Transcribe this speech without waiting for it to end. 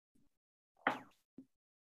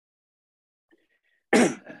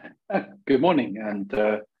Good morning and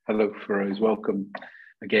hello, Feroze. Welcome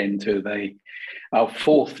again to our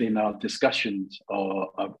fourth in our discussions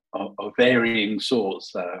of varying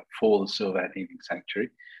sorts for the Sylvan Healing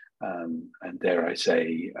Sanctuary. And dare I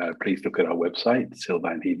say, please look at our website,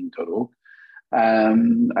 sylvanhealing.org.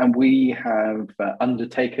 And we have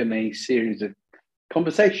undertaken a series of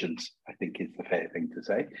conversations, I think is the fair thing to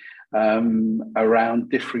say, around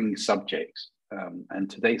differing subjects. And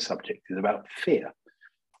today's subject is about fear.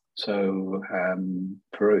 So,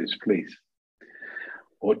 Feroze, please,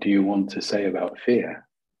 what do you want to say about fear?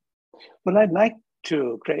 Well,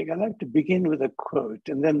 Craig, I'd like to begin with a quote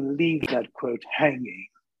and then leave that quote hanging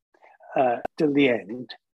till the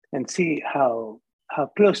end and see how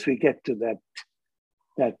close we get to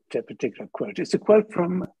that particular quote. It's a quote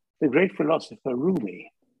from the great philosopher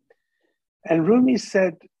Rumi. And Rumi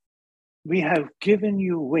said, "We have given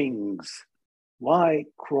you wings. Why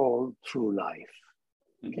crawl through life?"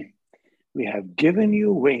 Okay. We have given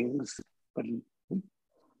you wings, but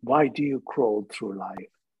why do you crawl through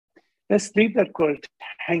life? Let's leave that quote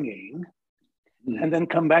hanging and then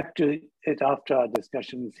come back to it after our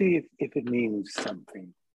discussion and see if it means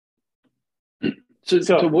something.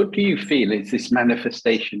 So what do you feel is this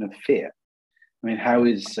manifestation of fear? I mean, how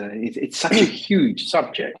is it's such a huge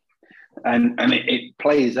subject and it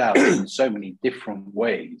plays out in so many different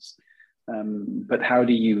ways. But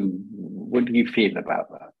what do you feel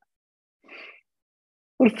about that?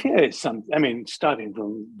 Well, fear is starting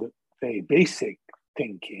from the very basic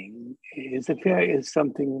thinking, is that fear is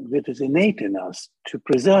something that is innate in us to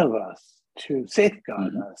preserve us, to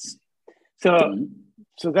safeguard us.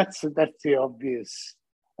 So that's the obvious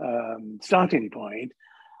starting point.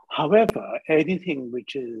 However, anything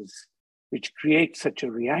which creates such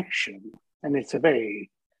a reaction, and it's a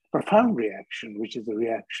very profound reaction, which is a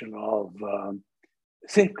reaction of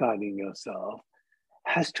safeguarding yourself,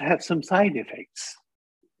 has to have some side effects.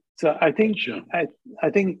 So I think I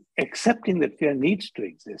think accepting that fear needs to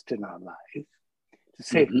exist in our life to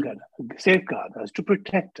safeguard us, to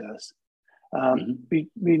protect us. We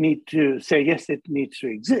need to say, yes, it needs to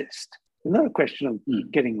exist. It's not a question of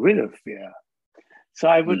getting rid of fear. So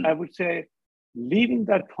I would say, leaving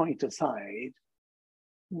that point aside,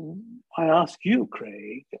 I ask you,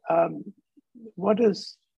 Craig, what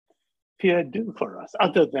does fear do for us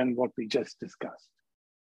other than what we just discussed?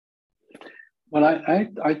 Well, I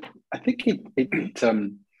think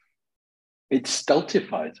it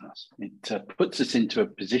stultifies us. It puts us into a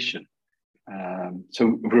position. So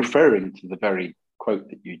referring to the very quote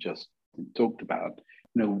that you just talked about,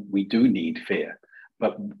 we do need fear,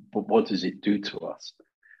 but what does it do to us?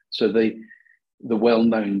 So the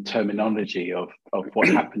well-known terminology of what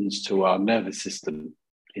happens to our nervous system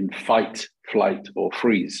in fight, flight, or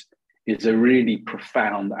freeze is a really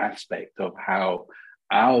profound aspect of how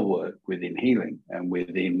our work within healing and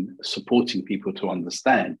within supporting people to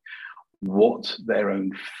understand what their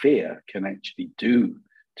own fear can actually do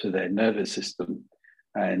to their nervous system.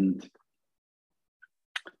 And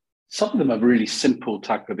some of them are really simple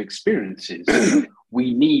type of experiences.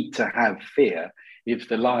 We need to have fear. If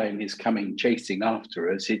the lion is coming chasing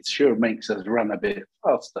after us, it sure makes us run a bit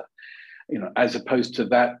faster, as opposed to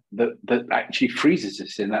that actually freezes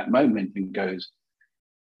us in that moment and goes,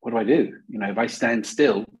 what do I do? If I stand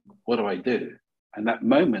still, what do I do? And that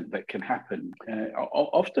moment that can happen,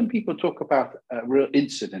 often people talk about real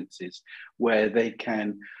incidences where they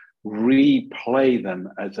can replay them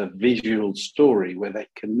as a visual story, where they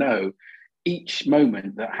can know each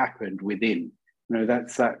moment that happened within.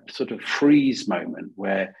 That's that sort of freeze moment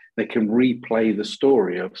where they can replay the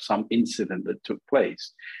story of some incident that took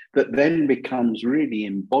place that then becomes really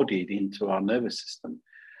embodied into our nervous system.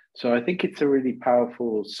 So I think it's a really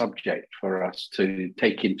powerful subject for us to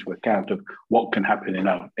take into account of what can happen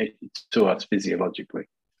to us physiologically.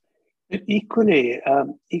 But equally,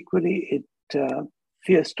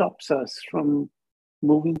 fear stops us from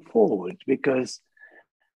moving forward because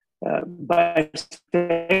by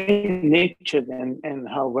nature and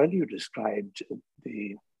how well you described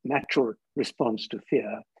the natural response to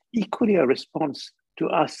fear, equally a response to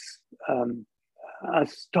us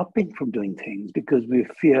stopping from doing things because we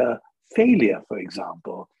fear failure, for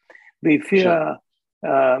example. We fear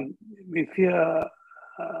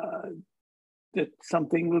that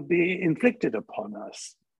something will be inflicted upon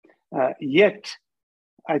us. Yet,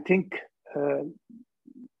 I think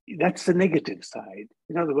that's the negative side.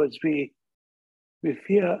 In other words, we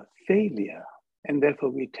fear failure, and therefore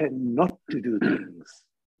we tend not to do things.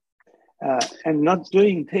 And not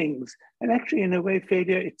doing things, and actually, in a way,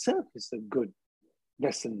 failure itself is a good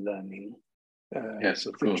lesson learning yes,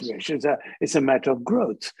 of situation. It's a matter of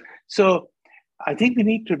growth. So I think we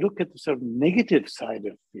need to look at the sort of negative side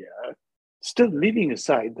of fear, still leaving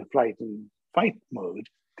aside the flight and fight mode,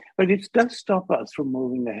 but it does stop us from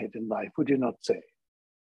moving ahead in life, would you not say?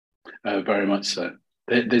 Very much so.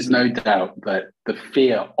 There's no doubt that the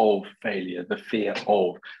fear of failure, the fear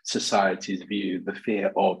of society's view, the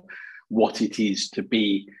fear of what it is to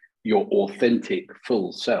be your authentic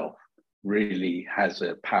full self really has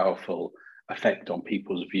a powerful effect on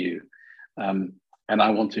people's view. And I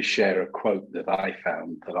want to share a quote that I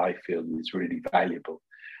found that I feel is really valuable.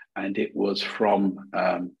 And it was from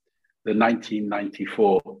the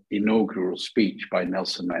 1994 inaugural speech by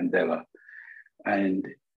Nelson Mandela. And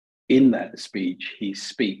in that speech, he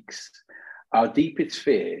speaks, our deepest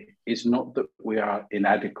fear is not that we are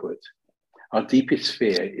inadequate. Our deepest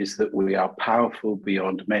fear is that we are powerful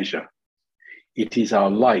beyond measure. It is our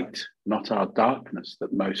light, not our darkness,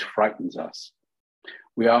 that most frightens us.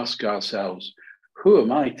 We ask ourselves, who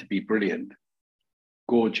am I to be brilliant,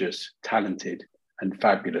 gorgeous, talented, and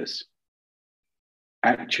fabulous?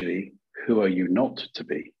 Actually, who are you not to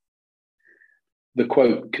be? The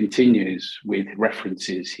quote continues with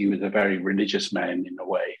references. He was a very religious man in a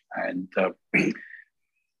way. And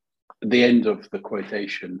the end of the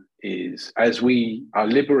quotation is, as we are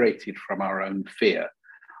liberated from our own fear,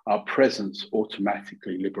 our presence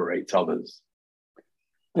automatically liberates others.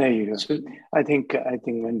 There you go. So, I think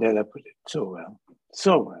Mandela put it so well,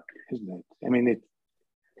 isn't it? I mean,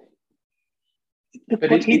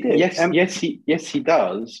 what he did. Yes, he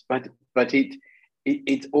does. But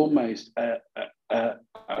it's almost a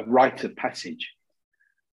rite of passage.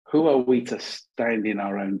 Who are we to stand in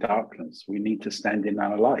our own darkness? We need to stand in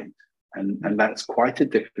our light, and that's quite a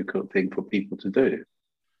difficult thing for people to do.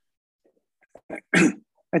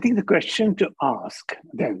 I think the question to ask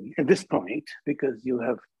then at this point, because you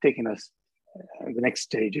have taken us the next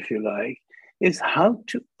stage, if you like, is how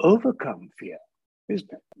to overcome fear, isn't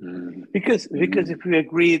it? Mm. Because if we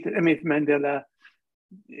agree that, I mean, if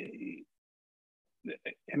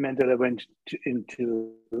Mandela went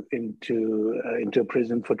into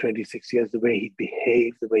prison for 26 years, the way he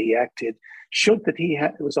behaved, the way he acted, showed that he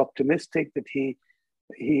was optimistic, that he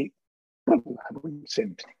well, I wouldn't say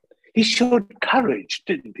he showed courage,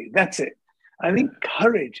 didn't he? That's it. I think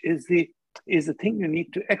courage is the thing you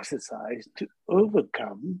need to exercise to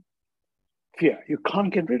overcome fear. You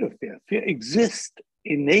can't get rid of fear. Fear exists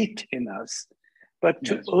innate in us, but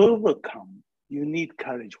to overcome, you need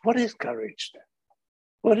courage. What is courage then?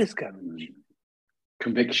 What is courage?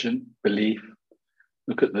 Conviction, belief.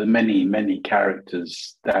 Look at the many, many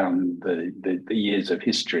characters down the years of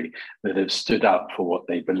history that have stood up for what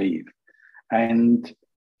they believe. And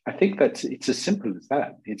I think it's as simple as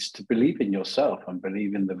that. It's to believe in yourself and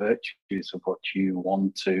believe in the virtues of what you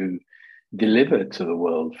want to deliver to the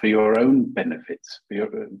world for your own benefits,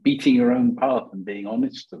 for beating your own path and being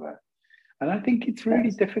honest to that. And I think it's really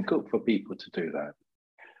difficult for people to do that.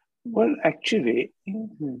 Well, actually,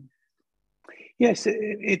 yes,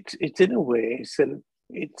 it's in a way, so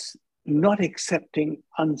it's not accepting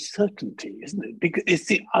uncertainty, isn't it? Because it's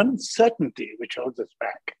the uncertainty which holds us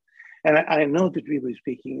back. And I know that we were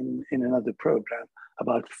speaking in another program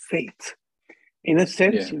about faith. In a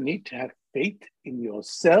sense, you need to have faith in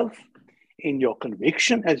yourself, in your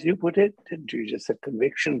conviction, as you put it. You just said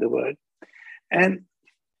conviction, the word. And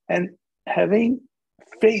having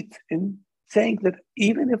faith in saying that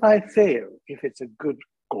even if I fail, if it's a good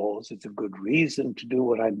cause, it's a good reason to do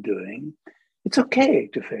what I'm doing, it's okay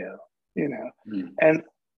to fail, you know. Mm. And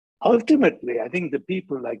ultimately, I think the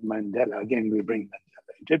people like Mandela, again, we bring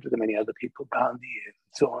Mandela into the many other people, Gandhi and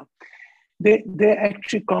so on, they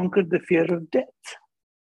actually conquered the fear of death.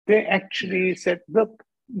 They actually said, look,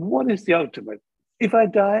 what is the ultimate? If I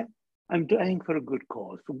die, I'm dying for a good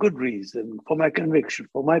cause, for good reason, for my conviction,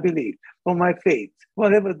 for my belief, for my faith,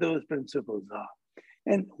 whatever those principles are.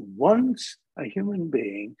 And once a human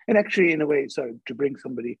being, and actually in a way, sorry, to bring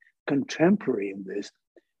somebody contemporary in this,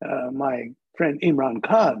 my friend Imran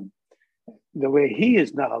Khan, the way he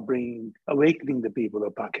is now awakening the people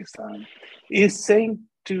of Pakistan, is saying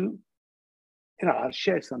to, I'll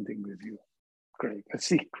share something with you, Craig, a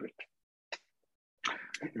secret.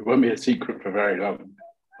 It won't be a secret for very long.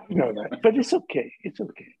 No, but it's okay. It's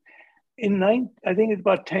okay. I think it's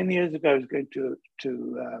about 10 years ago, I was going to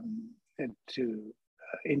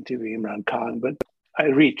interview Imran Khan, but I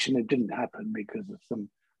reached and it didn't happen because of some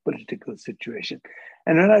political situation.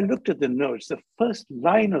 And when I looked at the notes, the first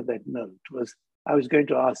line of that note was, I was going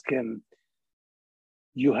to ask him,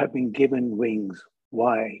 you have been given wings,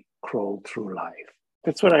 why crawl through life?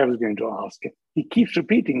 That's what I was going to ask him. He keeps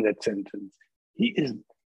repeating that sentence. He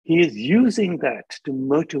is using that to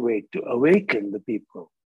motivate, to awaken the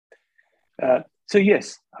people. So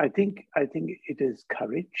yes, I think it is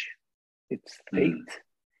courage, it's faith,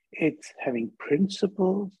 it's having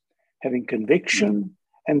principles, having conviction,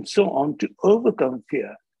 and so on to overcome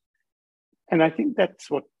fear. And I think that's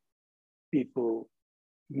what people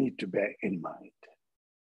need to bear in mind.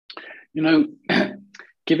 You know,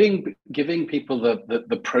 giving people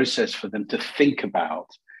the process for them to think about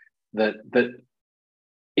that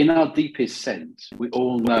in our deepest sense, we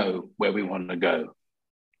all know where we want to go.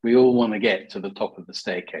 We all want to get to the top of the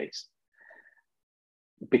staircase,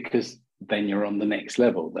 because then you're on the next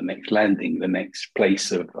level, the next landing, the next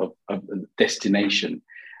place of destination.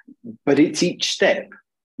 But it's each step.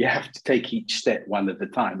 You have to take each step one at a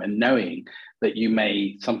time, and knowing that you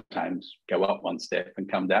may sometimes go up one step and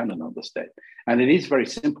come down another step. And it is very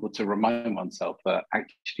simple to remind oneself that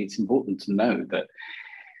actually it's important to know that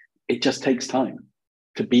it just takes time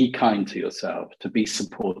to be kind to yourself, to be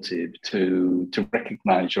supportive, to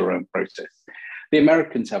recognize your own process. The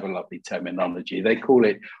Americans have a lovely terminology. They call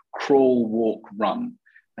it crawl, walk, run.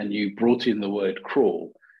 And you brought in the word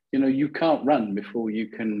crawl. You know, you can't run before you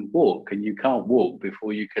can walk, and you can't walk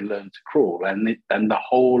before you can learn to crawl. And the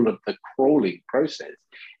whole of the crawling process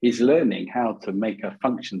is learning how to make our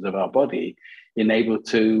functions of our body enable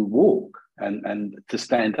to walk and to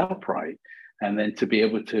stand upright, and then to be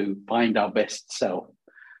able to find our best self.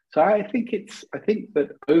 So I think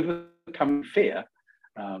that overcoming fear,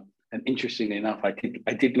 and interestingly enough, I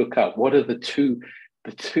did look up what are the two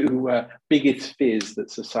biggest fears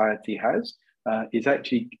that society has. Is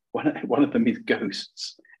actually one of them is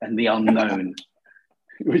ghosts and the unknown,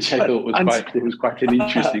 which I thought was quite an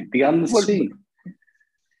interesting. The unseen.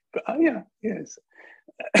 Yeah, yes,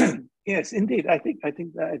 yes, indeed. I think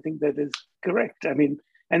that is correct. I mean,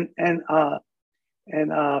 and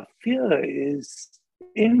our fear is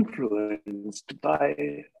influenced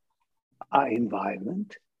by our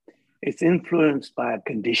environment. It's influenced by our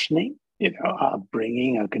conditioning, our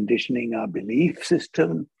upbringing, our conditioning, our belief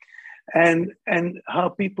system, and how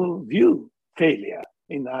people view failure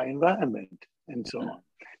in our environment, and so on.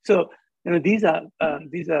 So these are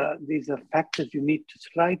factors you need to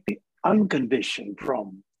slightly uncondition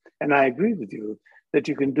from. And I agree with you that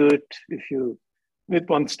you can do it with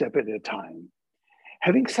one step at a time.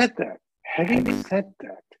 Having said that,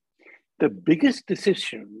 the biggest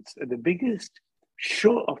decisions, the biggest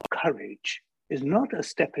show of courage is not a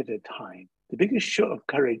step at a time. The biggest show of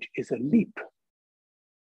courage is a leap.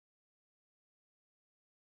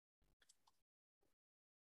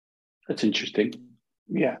 That's interesting.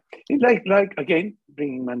 Yeah, like again,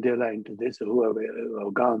 bringing Mandela into this, or whoever,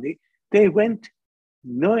 or Gandhi, they went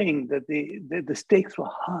knowing that the stakes were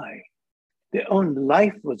high. Their own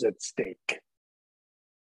life was at stake.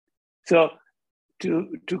 So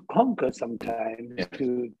to conquer sometimes,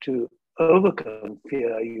 to overcome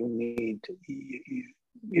fear,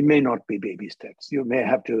 it may not be baby steps. You may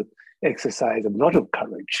have to exercise a lot of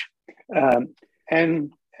courage, and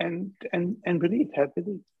believe, have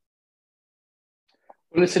belief.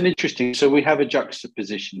 Well, it's an interesting. So we have a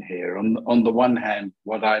juxtaposition here. On the one hand,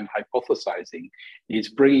 what I'm hypothesizing is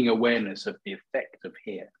bringing awareness of the effect of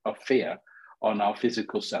fear on our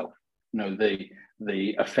physical self. The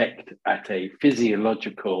effect at a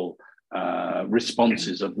physiological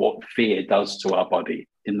responses of what fear does to our body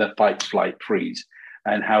in the fight, flight, freeze,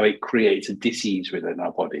 and how it creates a dis-ease within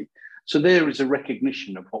our body. So there is a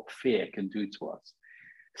recognition of what fear can do to us.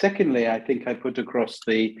 Secondly, I think I put across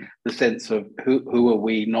the sense of who are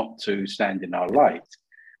we not to stand in our light.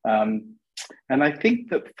 And I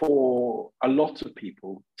think that for a lot of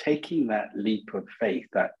people, taking that leap of faith,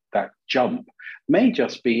 that jump, may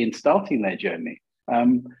just be in starting their journey.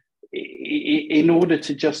 In order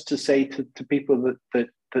to say to people that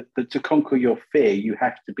to conquer your fear, you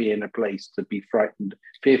have to be in a place to be frightened,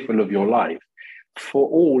 fearful of your life. For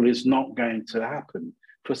all is not going to happen.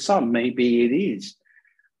 For some, maybe it is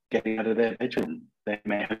getting out of their bedroom. They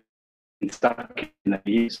may have been stuck in a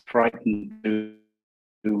years, frightened to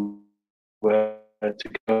go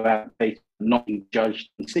out and face not being judged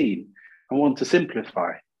and seen. I want to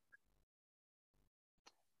simplify.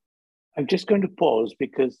 I'm just going to pause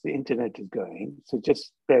because the internet is going. So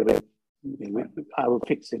just bear with me. I will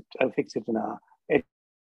fix it. I'll fix it in our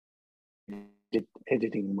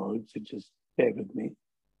editing mode. So just bear with me.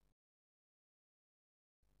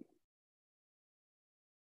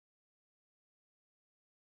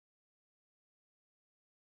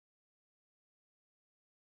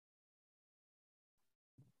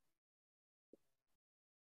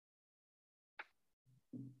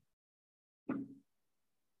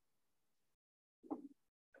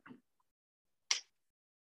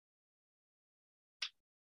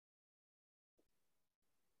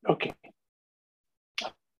 Okay,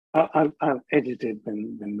 I'll edit it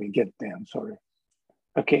when we get there. I'm sorry.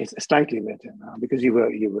 Okay, it's slightly better now because you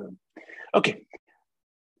were okay.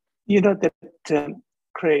 You know that,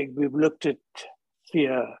 Craig, we've looked at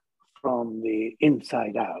fear from the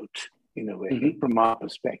inside out, in a way, from our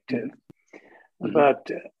perspective. But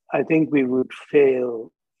I think we would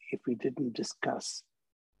fail if we didn't discuss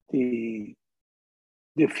the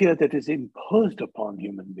fear that is imposed upon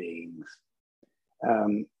human beings,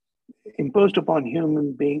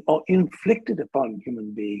 or inflicted upon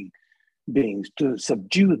human beings to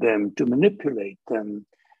subdue them, to manipulate them,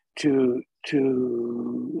 to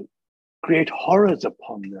create horrors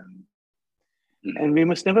upon them. And we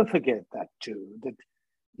must never forget that too, that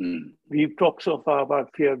we've talked so far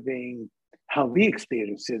about fear being how we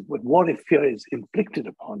experience it, but what if fear is inflicted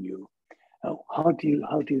upon you? How do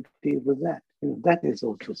you deal with that? That is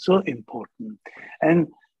also so important. And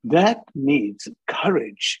that needs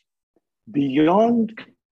courage beyond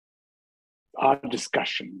our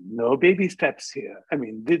discussion. No baby steps here. I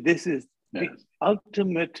mean, this is the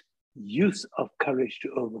ultimate use of courage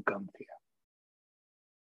to overcome fear.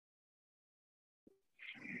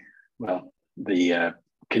 Well, the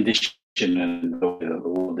condition in the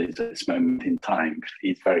world is at this moment in time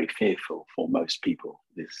is very fearful for most people.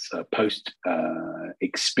 This post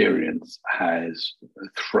experience has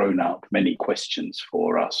thrown up many questions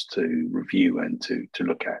for us to review and to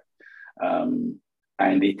look at.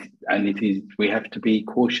 And it is, we have to be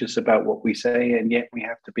cautious about what we say, and yet we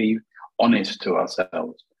have to be honest to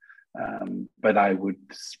ourselves. But I would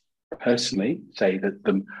personally say that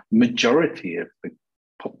the majority of the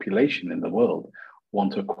population in the world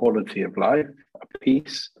want a quality of life, a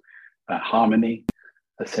peace, a harmony,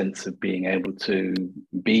 a sense of being able to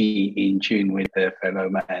be in tune with their fellow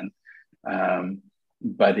man.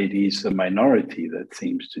 But it is the minority that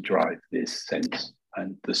seems to drive this sense,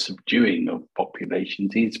 and the subduing of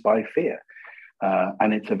populations is by fear.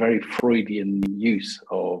 And it's a very Freudian use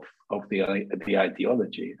of the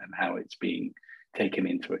ideology and how it's being taken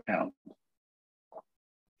into account.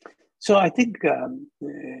 So I think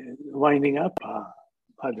winding up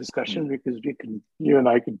our discussion, because you and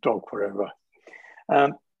I can talk forever.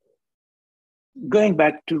 Going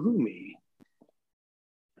back to Rumi,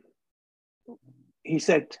 he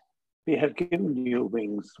said, "We have given you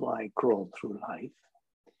wings, why crawl through life?"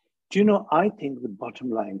 Do you know, I think the bottom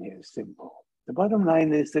line here is simple. The bottom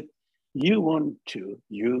line is that you,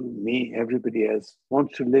 me, everybody else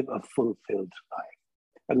wants to live a fulfilled life.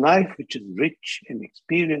 A life which is rich in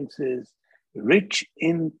experiences, rich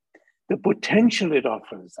in the potential it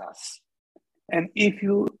offers us. And if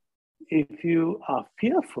you are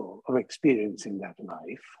fearful of experiencing that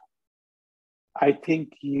life, I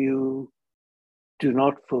think you do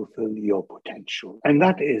not fulfill your potential. And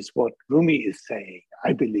that is what Rumi is saying,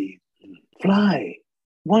 I believe. Fly.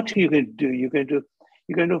 What are you going to do? You're going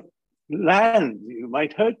to land. You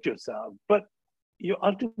might hurt yourself, but your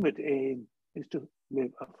ultimate aim is to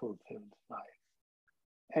live a fulfilled life.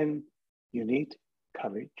 And you need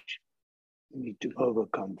courage. You need to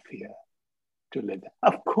overcome fear to live that.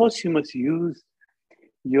 Of course, you must use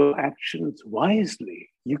your actions wisely.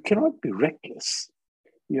 You cannot be reckless.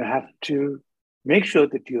 You have to make sure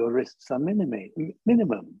that your risks are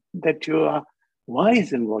minimum, that you are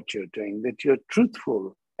wise in what you're doing, that you're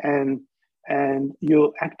truthful, and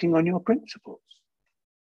you're acting on your principles.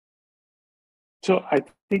 So I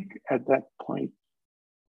think at that point,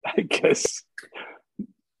 I guess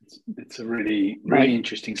it's a really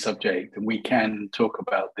interesting subject, and we can talk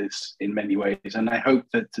about this in many ways. And I hope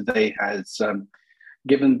that today has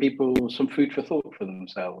given people some food for thought for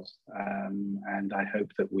themselves. And I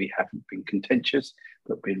hope that we haven't been contentious,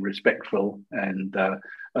 but been respectful and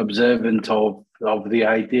observant of the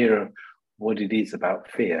idea of what it is about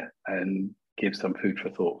fear, and give some food for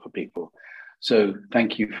thought for people. So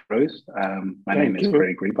thank you, Feroze. My name is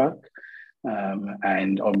Craig Rebuck.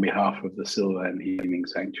 And on behalf of the Silver and Healing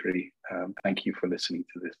Sanctuary, thank you for listening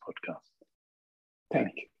to this podcast.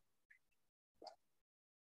 Thank you.